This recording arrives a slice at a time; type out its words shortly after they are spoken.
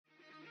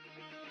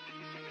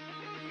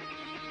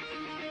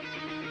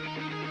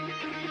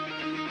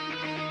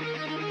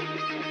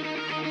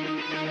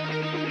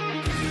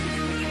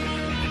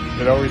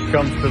It always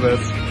comes to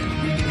this.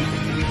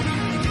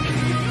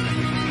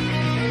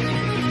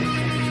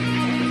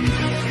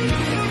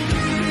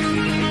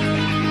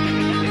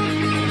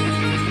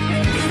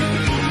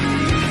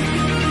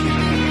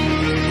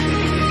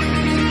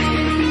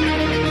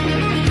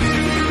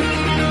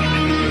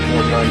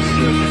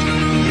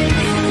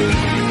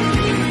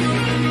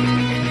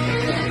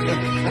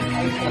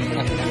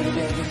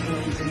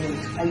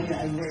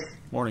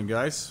 Morning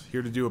guys,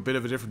 here to do a bit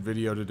of a different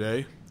video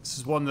today. This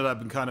is one that I've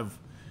been kind of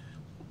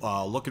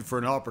looking for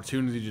an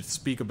opportunity to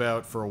speak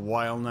about for a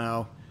while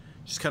now.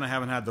 Just kind of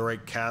haven't had the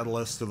right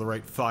catalyst or the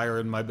right fire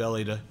in my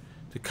belly to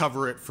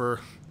cover it for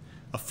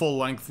a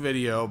full-length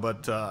video,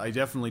 but I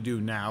definitely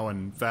do now. And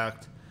in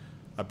fact,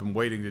 I've been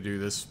waiting to do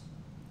this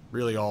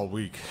really all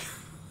week.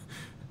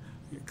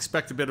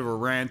 Expect a bit of a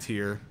rant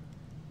here.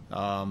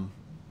 I'm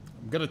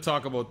going to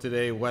talk about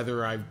today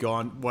whether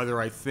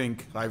I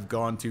think I've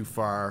gone too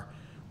far,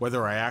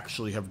 whether I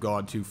actually have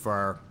gone too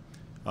far,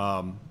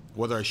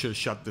 whether I should have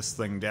shut this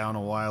thing down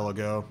a while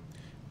ago,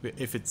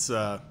 if it's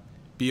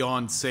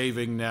beyond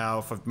saving now,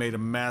 if I've made a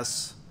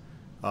mess,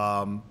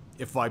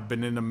 if I've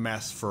been in a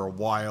mess for a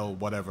while,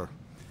 whatever.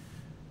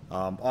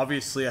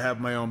 Obviously, I have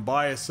my own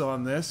bias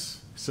on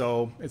this,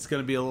 so it's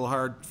going to be a little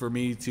hard for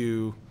me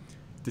to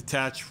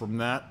detach from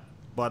that,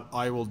 but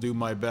I will do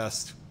my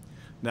best.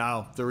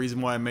 Now, the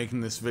reason why I'm making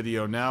this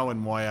video now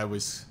and why I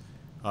was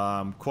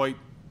quite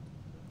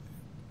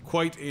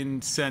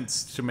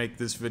incensed to make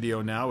this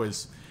video now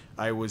is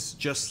I was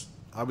just,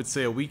 I would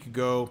say a week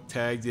ago,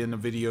 tagged in a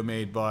video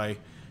made by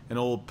an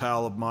old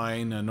pal of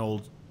mine, an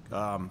old,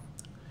 what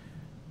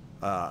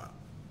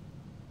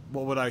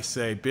would I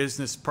say,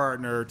 business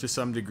partner to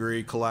some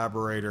degree,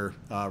 collaborator,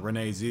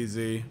 Renee,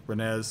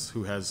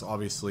 who has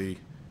obviously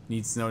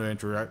needs no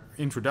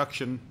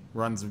introduction,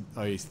 runs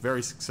a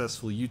very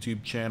successful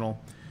YouTube channel,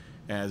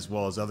 as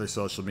well as other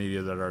social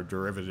media that are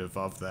derivative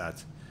of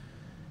that.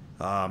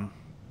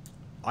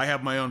 I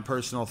have my own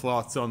personal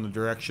thoughts on the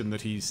direction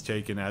that he's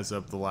taken as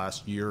of the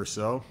last year or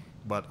so,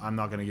 but I'm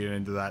not going to get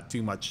into that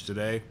too much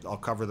today. I'll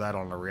cover that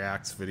on a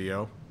Reacts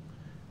video,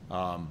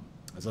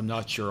 as I'm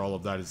not sure all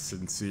of that is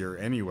sincere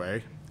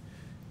anyway.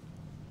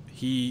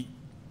 He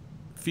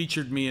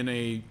featured me in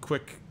a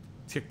quick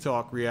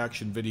TikTok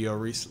reaction video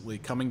recently,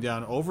 coming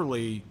down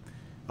overly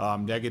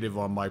negative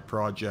on my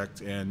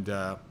project, and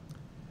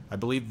I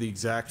believe the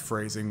exact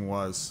phrasing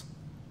was,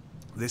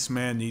 "This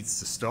man needs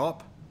to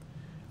stop.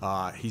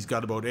 He's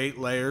got about 8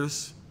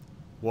 layers.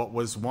 What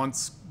was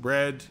once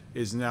red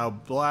is now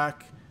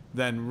black,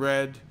 then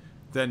red,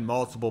 then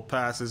multiple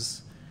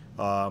passes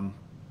of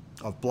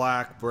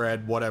black,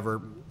 red,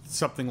 whatever,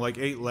 something like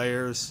 8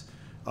 layers.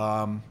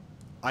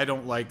 I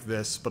don't like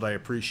this, but I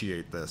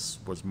appreciate this,"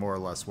 was more or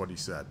less what he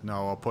said.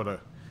 Now I'll put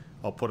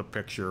a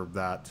picture of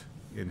that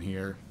in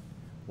here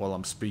while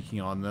I'm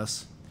speaking on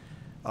this.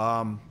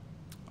 I'm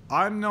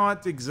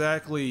not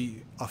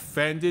exactly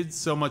offended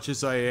so much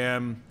as I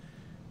am,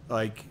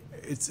 like,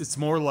 it's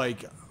more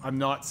like I'm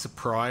not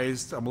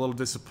surprised. I'm a little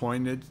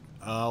disappointed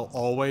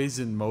always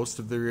in most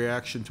of the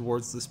reaction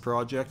towards this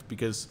project,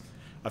 because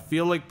I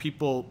feel like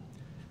people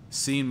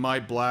seen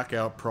my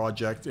Blackout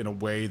project in a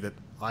way that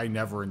I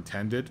never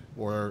intended,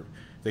 or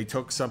they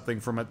took something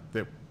from it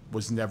that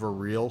was never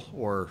real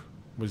or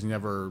was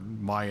never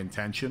my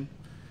intention.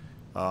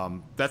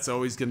 That's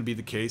always going to be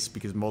the case,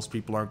 because most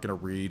people aren't going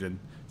to read, and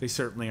they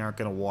certainly aren't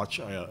going to watch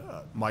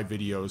my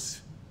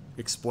videos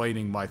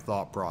explaining my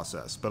thought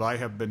process. But I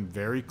have been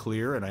very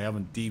clear, and I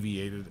haven't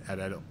deviated at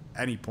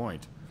any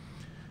point.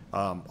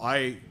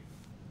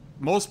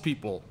 Most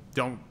people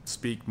don't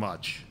speak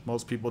much.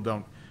 Most people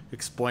don't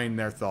explain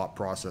their thought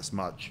process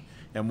much.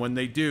 And when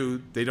they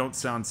do, they don't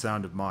sound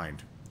sound of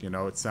mind. You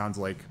know, it sounds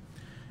like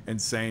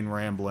insane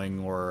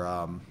rambling,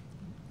 or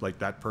like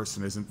that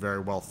person isn't very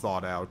well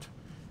thought out.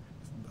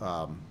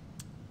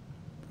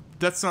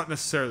 That's not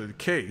necessarily the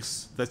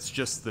case. That's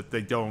just that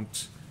they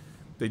don't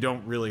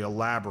really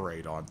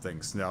elaborate on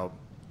things. Now,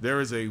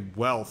 there is a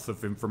wealth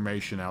of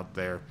information out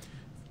there,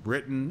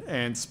 written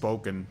and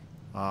spoken,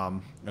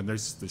 and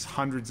there's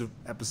hundreds of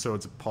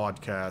episodes of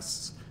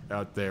podcasts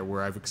out there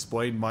where I've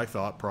explained my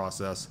thought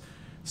process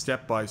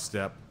step by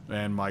step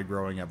and my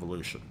growing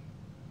evolution.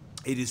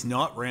 It is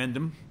not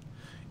random.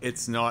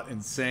 It's not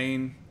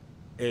insane.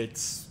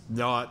 It's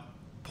not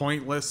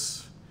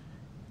pointless.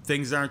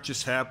 Things aren't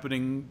just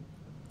happening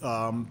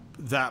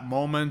that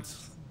moment.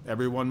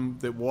 Everyone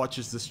that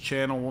watches this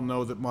channel will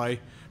know that my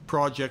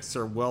projects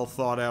are well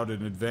thought out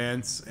in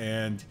advance,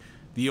 and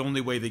the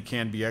only way they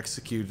can be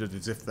executed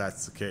is if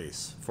that's the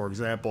case. For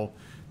example,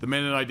 the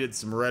minute I did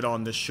some red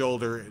on this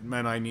shoulder, it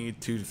meant I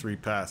need 2 to 3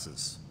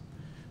 passes.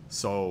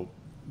 So,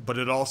 but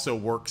it also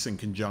works in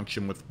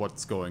conjunction with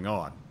what's going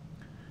on.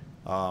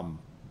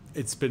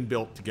 It's been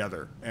built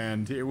together,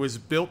 and it was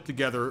built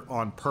together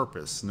on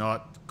purpose,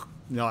 not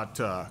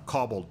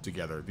cobbled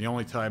together. The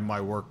only time my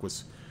work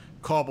was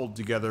cobbled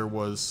together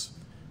was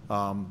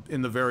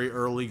in the very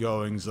early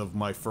goings of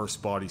my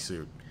first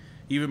bodysuit.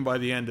 Even by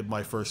the end of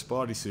my first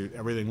bodysuit,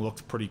 everything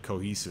looked pretty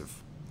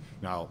cohesive.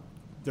 Now,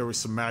 there was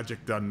some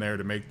magic done there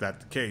to make that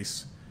the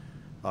case,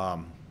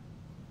 Now,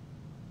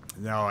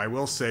 I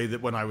will say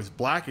that when I was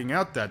blacking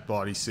out that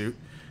bodysuit,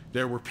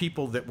 there were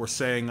people that were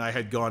saying I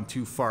had gone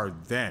too far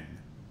then.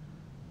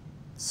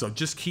 So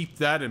just keep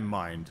that in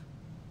mind.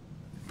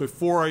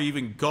 Before I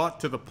even got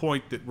to the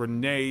point that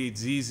Renee,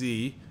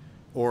 ZZ,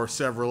 or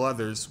several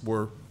others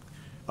were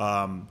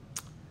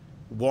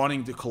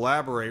wanting to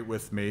collaborate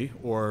with me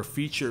or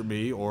feature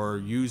me or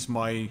use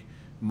my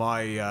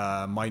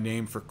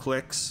name for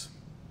clicks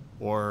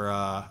or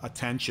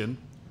attention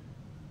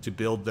to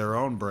build their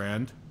own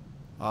brand.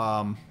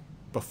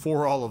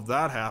 Before all of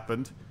that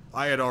happened,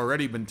 I had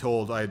already been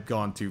told I had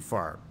gone too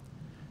far.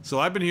 So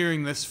I've been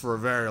hearing this for a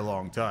very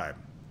long time.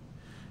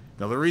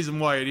 Now, the reason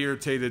why it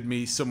irritated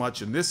me so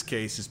much in this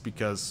case is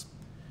because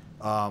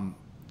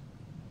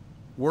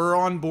we're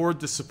on board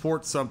to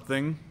support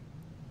something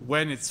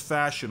when it's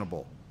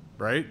fashionable,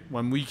 right?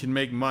 When we can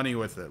make money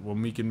with it,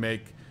 when we can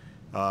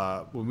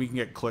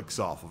get clicks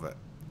off of it.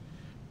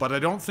 But I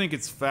don't think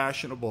it's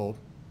fashionable.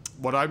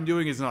 What I'm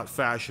doing is not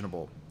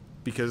fashionable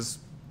because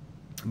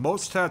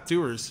most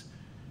tattooers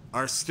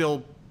are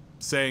still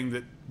saying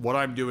that what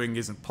I'm doing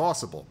isn't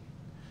possible,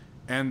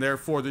 and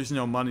therefore there's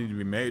no money to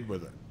be made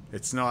with it.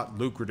 It's not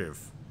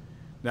lucrative.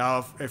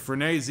 Now, if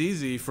Renee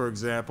ZZ, for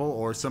example,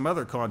 or some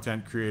other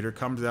content creator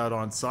comes out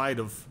on side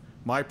of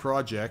my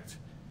project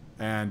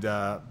and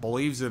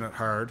believes in it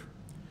hard,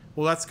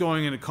 well, that's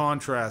going into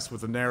contrast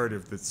with a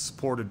narrative that's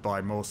supported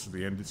by most of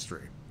the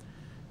industry.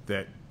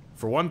 That,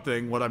 for one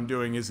thing, what I'm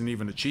doing isn't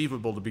even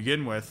achievable to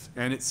begin with,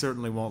 and it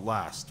certainly won't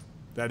last.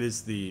 That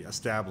is the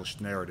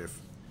established narrative.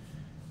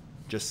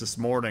 Just this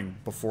morning,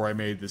 before I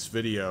made this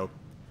video,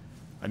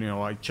 and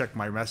I check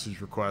my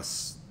message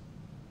requests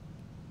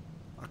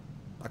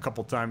a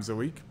couple times a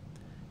week.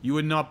 You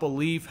would not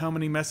believe how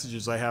many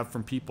messages I have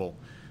from people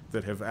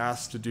that have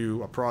asked to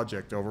do a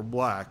project over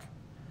black,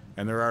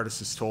 and their artist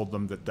has told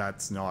them that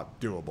that's not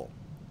doable.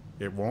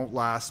 It won't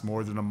last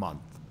more than a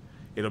month.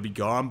 It'll be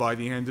gone by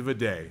the end of a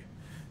day.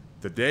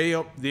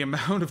 The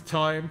amount of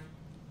time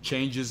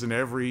changes in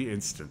every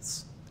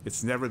instance.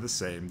 It's never the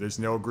same. There's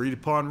no agreed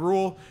upon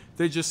rule.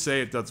 They just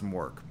say it doesn't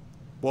work.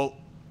 Well,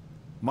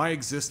 my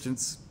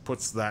existence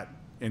puts that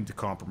into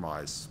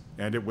compromise,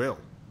 and it will.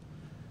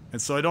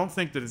 And so I don't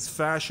think that it's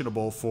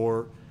fashionable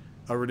for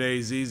a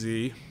Renee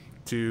ZZ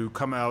to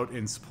come out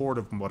in support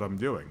of what I'm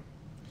doing.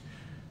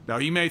 Now,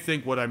 he may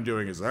think what I'm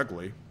doing is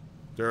ugly.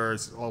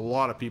 There's a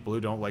lot of people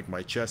who don't like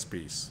my chest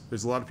piece.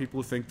 There's a lot of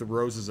people who think the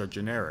roses are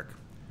generic.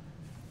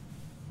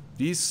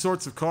 These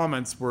sorts of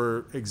comments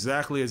were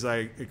exactly as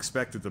I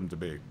expected them to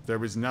be. There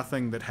was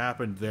nothing that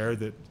happened there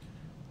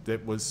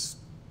that was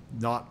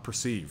not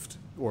perceived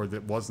or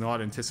that was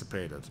not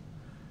anticipated.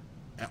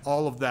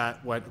 All of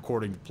that went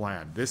according to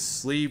plan. This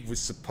sleeve was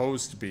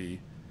supposed to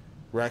be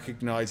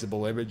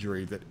recognizable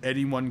imagery that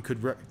anyone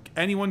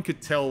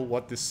could tell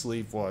what this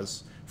sleeve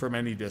was from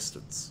any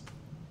distance.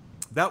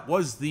 That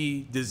was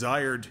the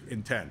desired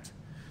intent.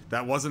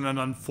 That wasn't an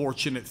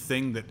unfortunate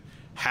thing that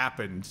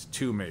happened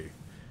to me.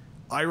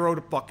 I wrote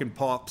a fucking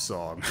pop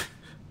song.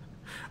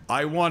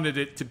 I wanted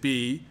it to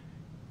be,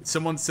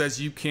 someone says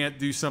you can't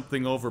do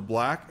something over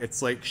black,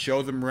 it's like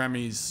show them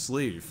Remy's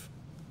sleeve.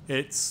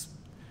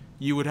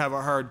 You would have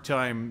a hard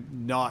time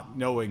not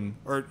knowing,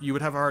 or you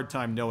would have a hard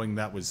time knowing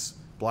that was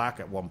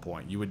black at one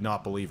point. You would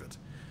not believe it.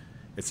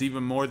 It's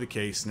even more the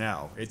case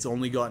now. It's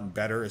only gotten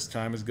better as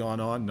time has gone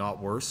on,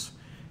 not worse.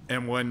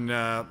 And when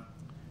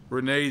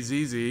Renee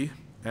ZZ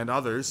and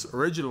others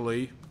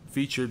originally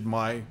featured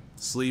my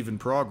sleeve in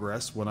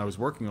progress when I was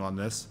working on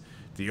this,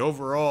 the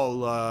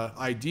overall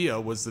idea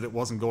was that it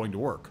wasn't going to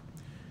work.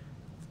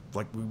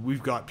 Like,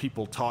 we've got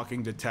people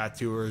talking to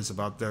tattooers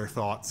about their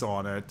thoughts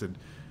on it, and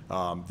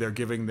they're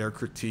giving their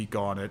critique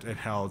on it and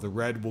how the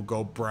red will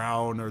go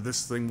brown or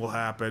this thing will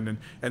happen,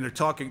 and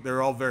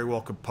they're all very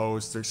well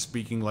composed. They're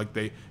speaking like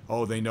they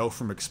know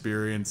from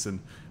experience,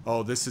 and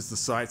this is the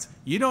science.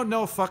 You don't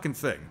know a fucking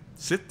thing.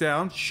 Sit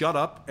down, shut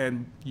up,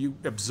 and you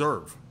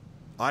observe.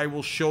 I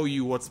will show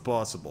you what's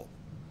possible.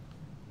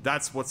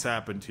 That's what's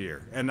happened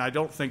here, and I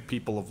don't think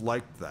people have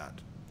liked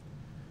that.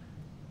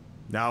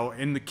 Now,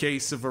 in the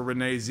case of a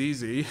Renee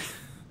ZZ,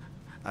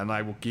 and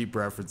I will keep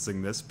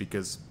referencing this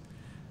because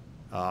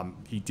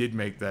he did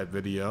make that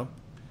video.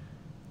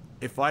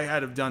 If I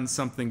had have done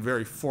something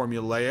very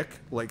formulaic,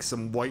 like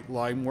some white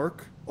line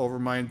work over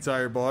my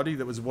entire body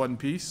that was one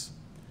piece,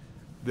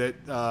 that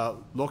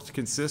looked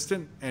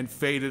consistent and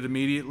faded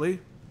immediately,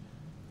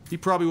 he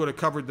probably would have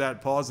covered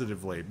that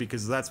positively,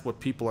 because that's what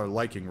people are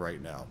liking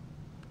right now.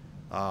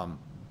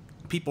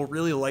 People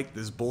really like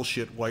this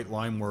bullshit white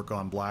line work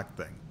on black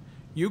thing.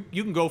 You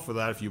can go for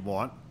that if you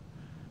want,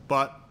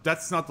 but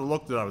that's not the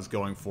look that I was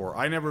going for.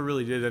 I never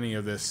really did any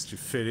of this to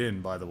fit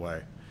in, by the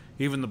way.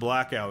 Even the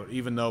blackout,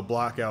 even though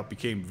blackout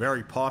became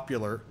very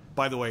popular,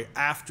 by the way,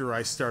 after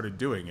I started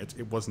doing it.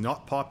 It was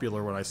not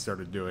popular when I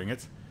started doing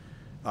it.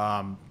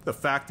 The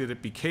fact that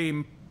it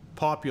became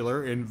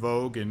popular, in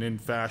vogue and in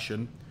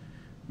fashion,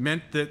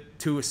 meant that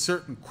to a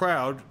certain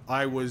crowd,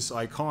 I was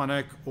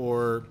iconic,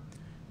 or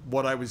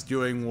what I was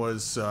doing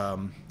was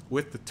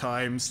with the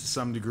times to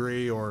some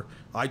degree, or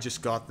I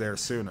just got there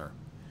sooner.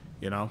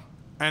 you know?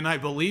 And I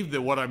believe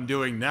that what I'm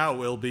doing now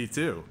will be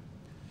too.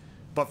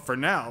 But for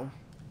now,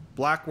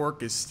 black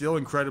work is still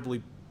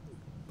incredibly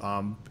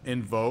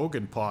in vogue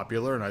and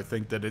popular, and I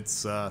think that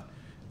it's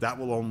that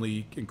will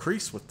only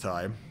increase with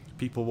time.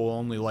 People will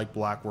only like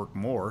black work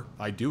more.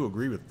 I do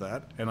agree with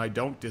that, and I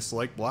don't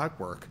dislike black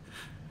work.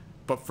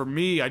 But for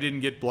me, I didn't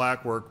get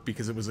black work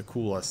because it was a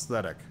cool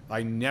aesthetic.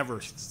 I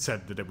never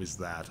said that it was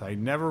that. I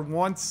never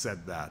once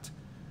said that.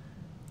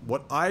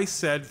 What I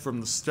said from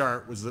the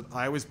start was that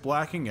I was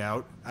blacking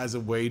out as a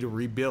way to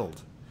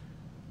rebuild.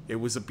 It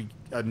was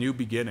a new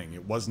beginning.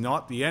 It was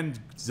not the end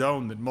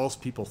zone that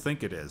most people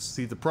think it is.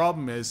 See, the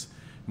problem is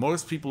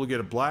most people who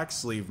get a black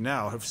sleeve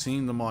now have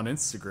seen them on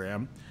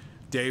Instagram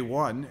day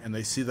one, and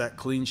they see that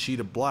clean sheet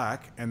of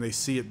black, and they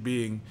see it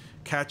being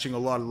catching a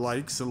lot of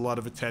likes and a lot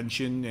of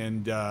attention,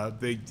 and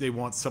they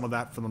want some of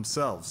that for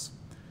themselves.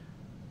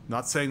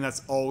 Not saying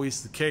that's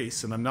always the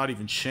case, and I'm not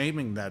even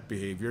shaming that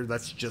behavior.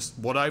 That's just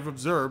what I've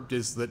observed,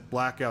 is that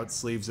blackout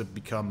sleeves have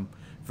become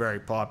very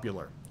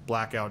popular.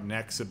 Blackout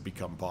necks have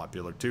become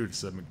popular too,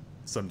 to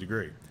some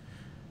degree.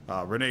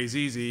 Rene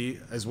Zizi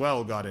as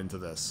well got into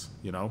this.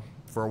 You know,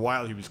 for a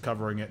while he was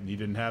covering it and he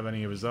didn't have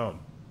any of his own,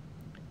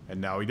 and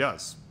now he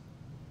does.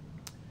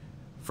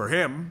 For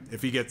him,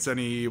 if he gets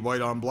any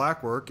white on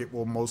black work, it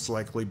will most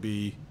likely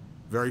be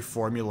very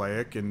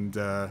formulaic and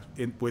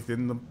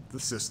within the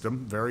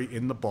system, very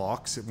in the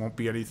box. It won't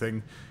be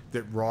anything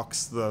that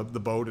rocks the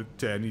boat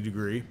to any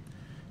degree,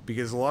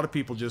 because a lot of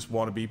people just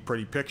want to be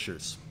pretty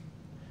pictures.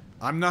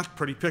 I'm not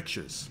pretty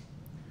pictures.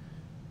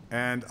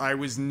 And I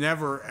was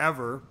never,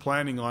 ever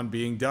planning on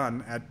being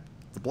done at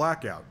the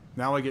blackout.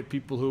 Now I get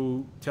people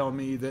who tell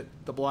me that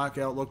the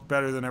blackout looked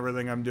better than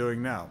everything I'm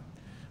doing now.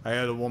 I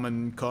had a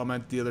woman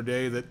comment the other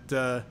day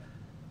that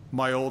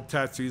my old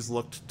tattoos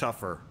looked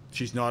tougher.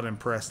 She's not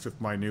impressed with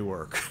my new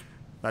work.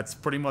 That's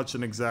pretty much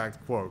an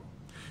exact quote.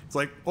 It's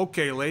like,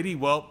 okay, lady,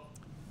 well,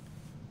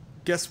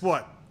 guess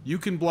what? You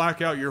can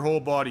black out your whole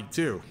body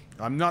too.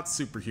 I'm not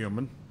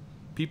superhuman.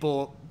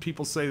 People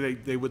say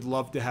they would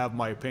love to have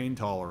my pain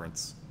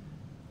tolerance.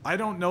 I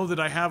don't know that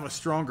I have a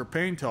stronger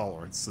pain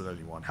tolerance than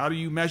anyone. How do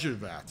you measure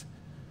that?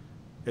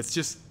 It's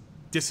just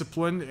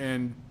discipline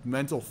and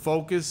mental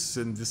focus,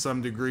 and to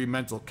some degree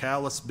mental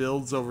callous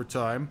builds over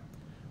time.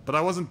 But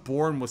I wasn't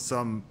born with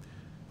some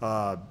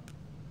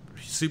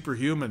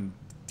superhuman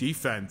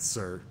defense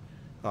or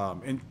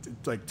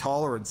like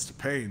tolerance to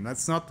pain.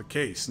 That's not the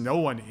case. No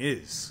one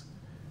is.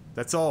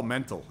 That's all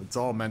mental. It's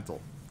all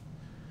mental.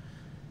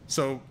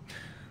 So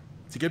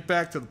to get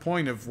back to the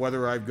point of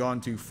whether I've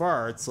gone too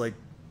far, it's like,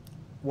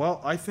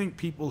 well, I think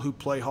people who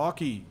play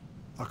hockey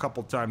a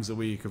couple times a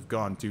week have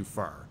gone too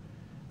far.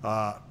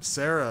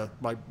 Sarah,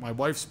 my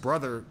wife's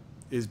brother,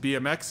 is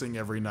BMXing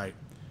every night,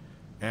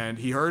 and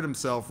he hurt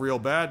himself real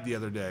bad the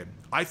other day.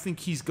 I think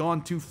he's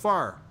gone too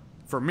far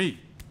for me.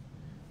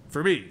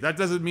 For me. That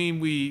doesn't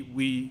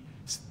mean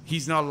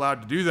he's not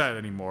allowed to do that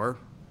anymore.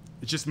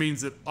 It just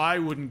means that I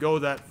wouldn't go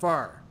that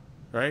far,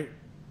 right?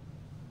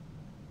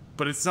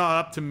 But it's not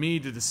up to me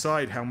to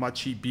decide how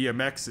much he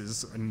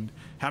BMXs and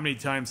how many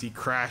times he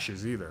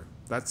crashes either.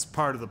 That's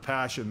part of the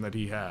passion that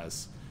he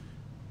has.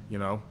 You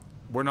know,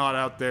 we're not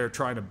out there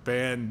trying to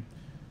ban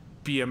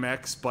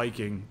BMX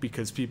biking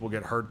because people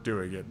get hurt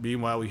doing it.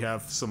 Meanwhile, we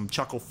have some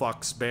chuckle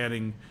fucks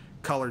banning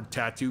colored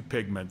tattoo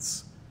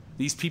pigments.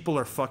 These people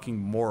are fucking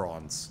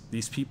morons.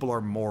 These people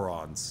are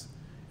morons.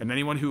 And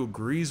anyone who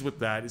agrees with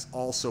that is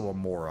also a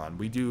moron.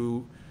 We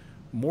do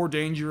more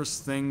dangerous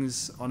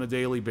things on a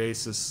daily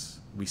basis.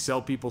 We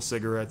sell people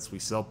cigarettes. We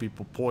sell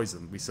people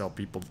poison. We sell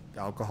people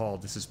alcohol.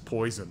 This is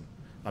poison.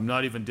 I'm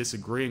not even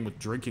disagreeing with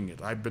drinking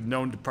it. I've been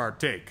known to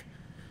partake.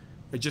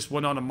 I just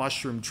went on a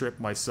mushroom trip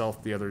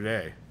myself the other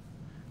day.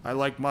 I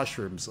like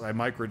mushrooms. I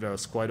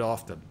microdose quite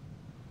often.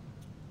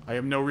 I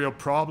have no real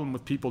problem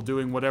with people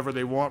doing whatever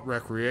they want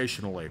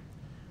recreationally.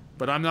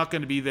 But I'm not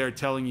going to be there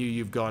telling you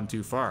you've gone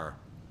too far.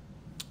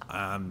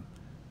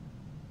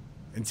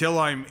 Until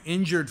I'm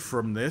injured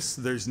from this,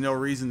 there's no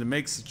reason to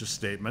make such a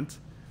statement.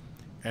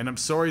 And I'm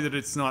sorry that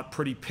it's not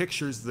pretty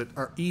pictures that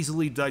are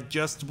easily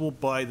digestible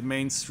by the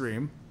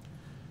mainstream.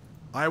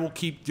 I will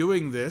keep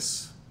doing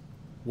this,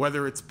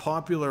 whether it's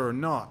popular or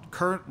not.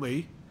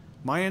 Currently,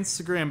 my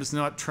Instagram is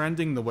not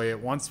trending the way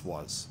it once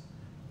was.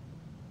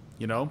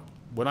 You know,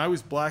 when I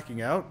was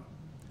blacking out,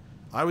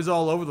 I was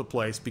all over the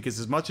place because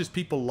as much as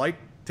people like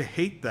to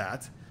hate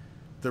that,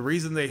 the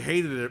reason they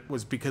hated it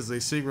was because they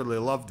secretly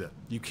loved it.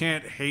 You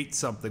can't hate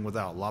something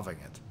without loving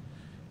it.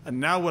 And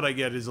now what I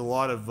get is a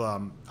lot of,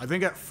 I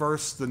think at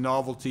first the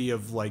novelty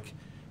of like,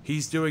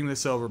 he's doing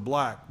this over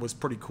black was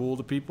pretty cool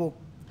to people.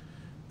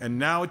 And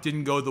now it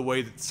didn't go the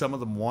way that some of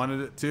them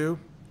wanted it to.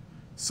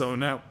 So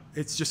now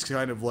it's just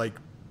kind of like,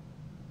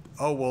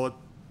 oh, well,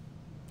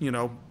 you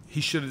know, he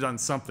should have done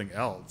something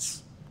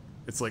else.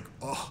 It's like,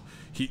 oh,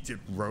 he did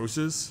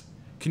roses?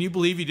 Can you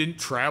believe he didn't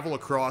travel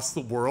across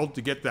the world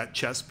to get that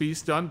chess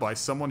piece done by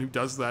someone who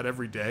does that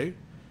every day?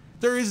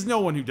 There is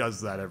no one who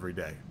does that every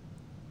day,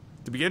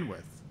 to begin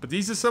with. But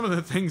these are some of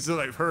the things that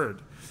I've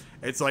heard.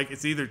 It's like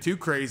it's either too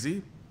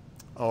crazy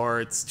or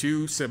it's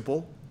too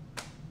simple.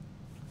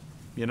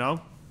 you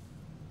know?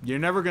 You're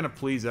never going to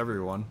please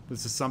everyone.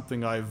 This is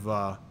something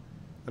I've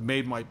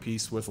made my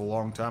peace with a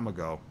long time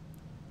ago.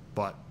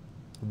 But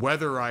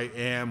whether I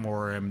am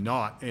or am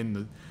not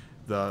in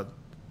the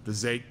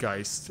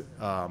zeitgeist,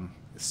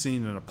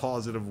 seen in a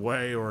positive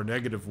way or a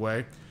negative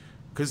way,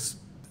 because,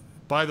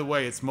 by the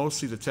way, it's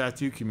mostly the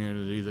tattoo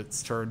community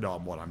that's turned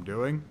on what I'm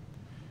doing.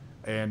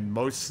 And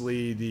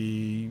mostly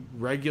the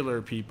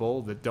regular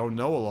people that don't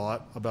know a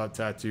lot about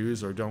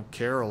tattoos or don't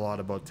care a lot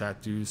about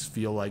tattoos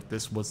feel like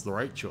this was the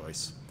right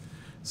choice.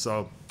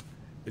 So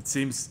it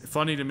seems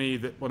funny to me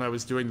that when I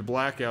was doing the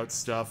blackout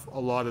stuff, a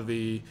lot of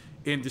the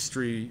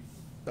industry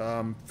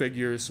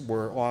figures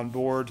were on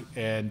board,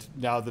 and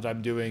now that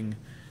I'm doing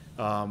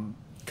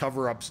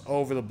cover-ups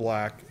over the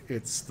black,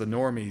 it's the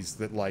normies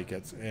that like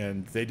it,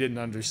 and they didn't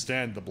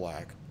understand the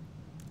black.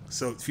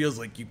 So it feels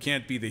like you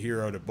can't be the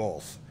hero to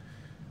both.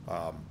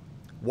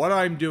 What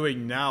I'm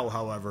doing now,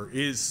 however,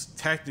 is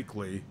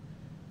technically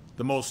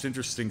the most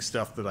interesting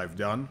stuff that I've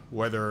done.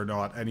 Whether or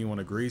not anyone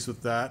agrees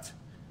with that,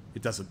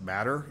 it doesn't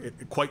matter.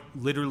 It quite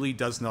literally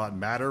does not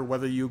matter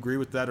whether you agree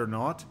with that or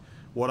not.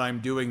 What I'm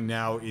doing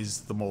now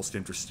is the most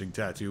interesting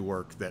tattoo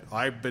work that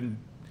I've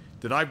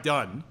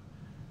done,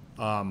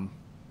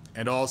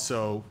 and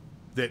also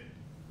that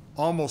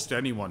almost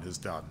anyone has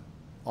done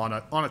on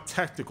a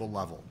technical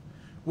level,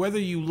 whether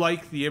you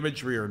like the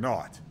imagery or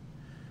not.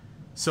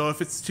 So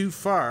if it's too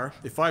far,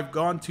 if I've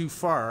gone too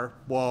far,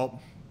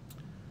 well,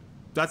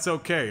 that's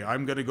okay.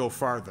 I'm going to go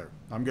farther.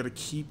 I'm going to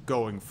keep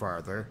going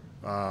farther.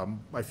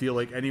 I feel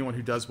like anyone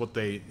who does what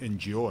they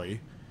enjoy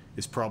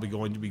is probably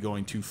going to be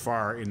going too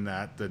far in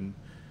that than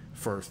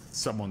for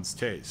someone's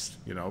taste.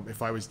 You know,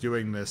 if I was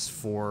doing this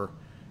for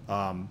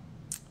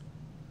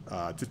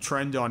to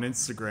trend on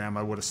Instagram,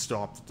 I would have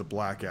stopped at the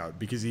blackout,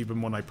 because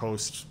even when I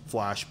post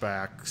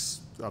flashbacks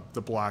of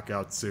the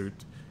blackout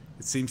suit,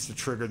 it seems to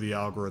trigger the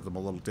algorithm a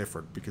little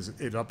different because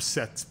it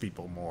upsets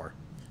people more.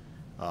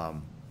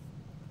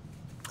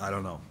 I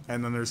don't know.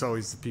 And then there's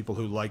always the people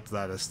who liked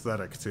that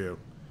aesthetic too.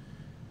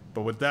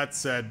 But with that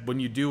said,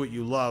 when you do what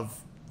you love,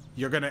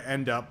 you're going to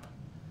end up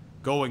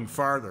going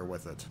farther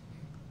with it.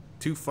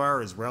 Too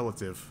far is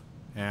relative.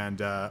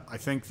 And I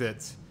think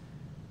that,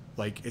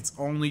 like, it's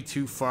only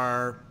too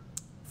far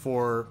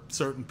for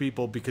certain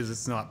people because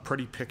it's not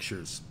pretty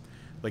pictures.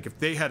 Like, if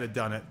they had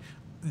done it,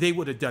 they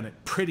would have done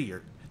it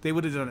prettier. They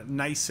would have done it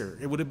nicer.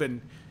 It would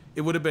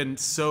have been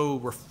so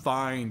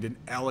refined and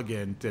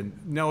elegant. And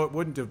no, it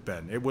wouldn't have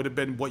been. It would have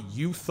been what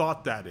you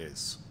thought that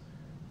is.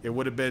 It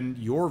would have been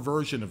your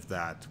version of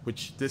that,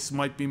 which this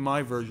might be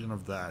my version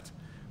of that.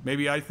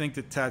 Maybe I think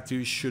that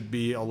tattoos should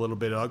be a little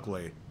bit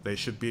ugly. They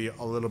should be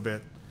a little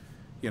bit,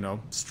 you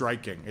know,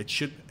 striking. It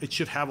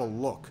should have a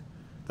look.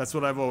 That's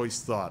what I've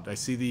always thought. I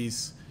see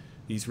these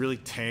really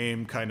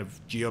tame kind of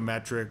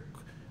geometric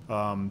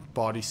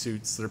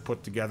bodysuits that are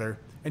put together.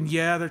 And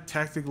yeah, they're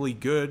technically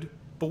good,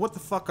 but what the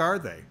fuck are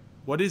they?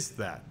 What is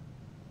that?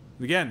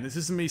 Again, this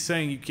isn't me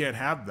saying you can't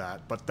have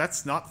that, but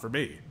that's not for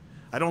me.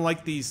 I don't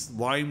like these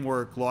line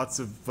work, lots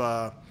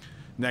of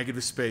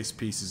negative space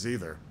pieces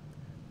either.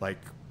 Like,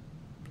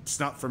 it's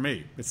not for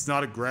me. It's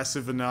not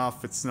aggressive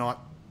enough. It's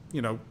not,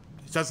 you know,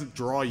 it doesn't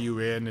draw you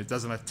in. It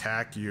doesn't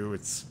attack you.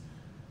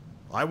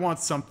 I want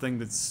something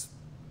that's,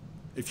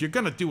 if you're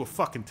going to do a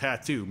fucking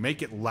tattoo,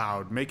 make it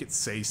loud. Make it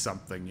say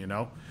something, you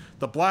know?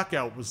 The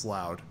blackout was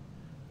loud.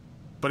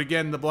 But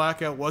again, the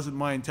blackout wasn't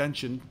my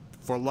intention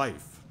for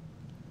life.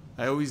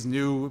 I always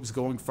knew it was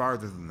going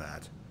farther than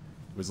that.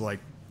 It was like,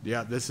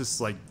 yeah, this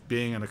is like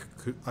being in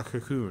a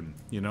cocoon.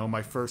 You know,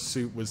 my first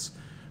suit was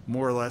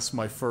more or less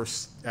my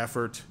first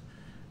effort.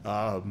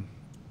 Then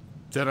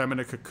I'm in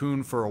a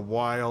cocoon for a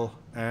while,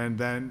 and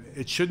then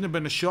it shouldn't have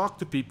been a shock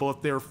to people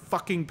if they were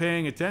fucking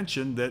paying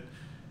attention that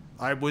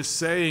I was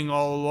saying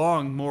all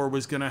along more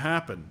was going to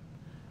happen.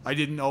 I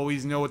didn't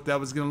always know what that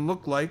was going to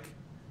look like,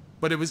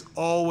 but it was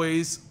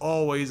always,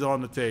 always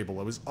on the table.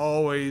 It was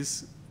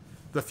always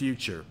the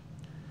future.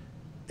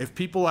 If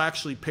people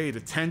actually paid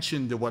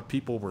attention to what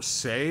people were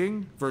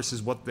saying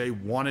versus what they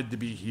wanted to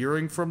be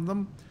hearing from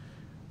them,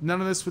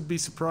 none of this would be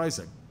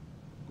surprising.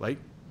 Like,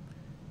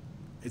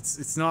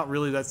 it's not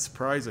really that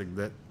surprising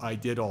that I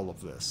did all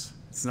of this.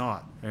 It's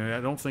not. And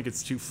I don't think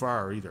it's too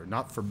far either.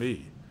 Not for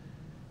me.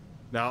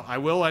 Now, I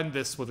will end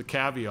this with a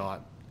caveat.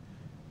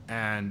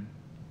 And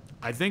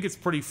I think it's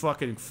pretty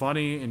fucking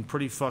funny and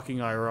pretty fucking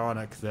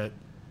ironic that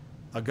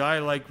a guy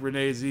like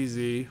Rene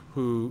Zizi,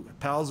 who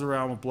pals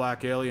around with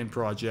Black Alien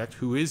Project,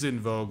 who is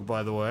in vogue,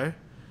 by the way.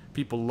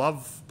 People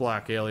love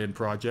Black Alien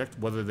Project,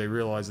 whether they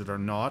realize it or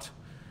not.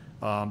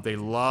 They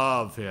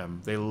love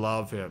him. They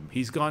love him.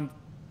 He's gone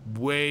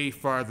way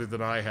farther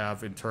than I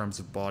have in terms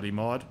of body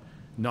mod,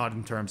 not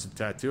in terms of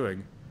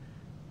tattooing.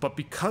 But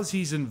because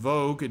he's in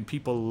vogue and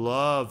people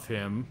love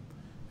him,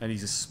 and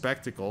he's a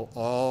spectacle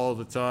all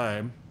the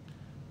time,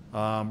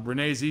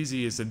 Rene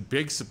Zizi is in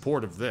big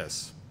support of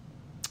this.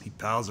 He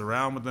pals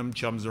around with them,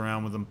 chums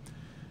around with them.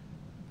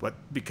 But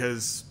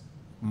because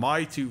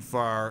my too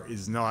far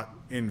is not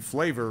in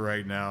flavor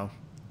right now,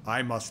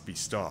 I must be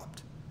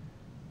stopped.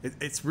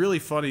 it's really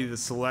funny, the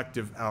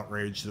selective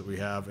outrage that we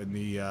have in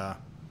the.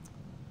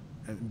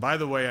 And by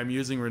the way, I'm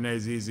using René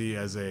Zizi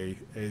as a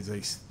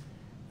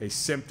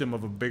symptom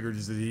of a bigger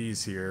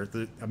disease here.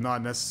 I'm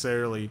not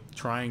necessarily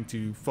trying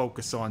to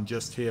focus on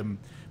just him,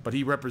 but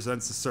he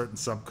represents a certain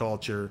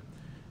subculture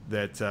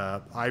that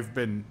I've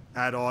been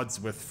at odds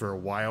with for a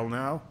while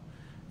now,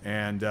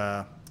 and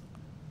I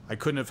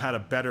couldn't have had a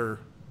better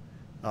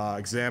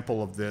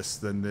example of this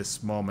than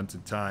this moment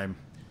in time.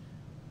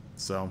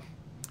 So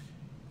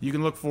you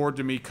can look forward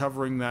to me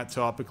covering that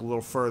topic a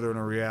little further in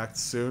a React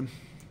soon.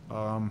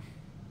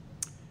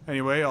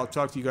 Anyway, I'll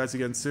talk to you guys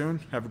again soon.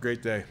 Have a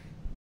great day.